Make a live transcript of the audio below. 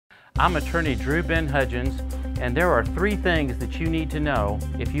I'm attorney Drew Ben Hudgens, and there are 3 things that you need to know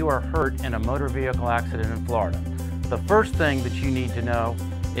if you are hurt in a motor vehicle accident in Florida. The first thing that you need to know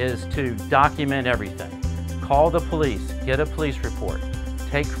is to document everything. Call the police, get a police report,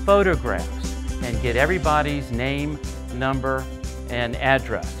 take photographs, and get everybody's name, number, and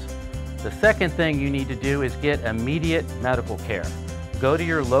address. The second thing you need to do is get immediate medical care. Go to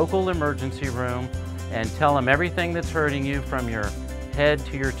your local emergency room and tell them everything that's hurting you from your head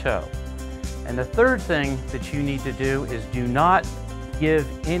to your toe. And the third thing that you need to do is do not give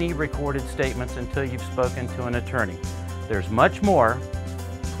any recorded statements until you've spoken to an attorney. There's much more.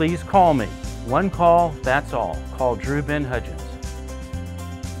 Please call me. One call, that's all. Call Drew Ben Hudgens.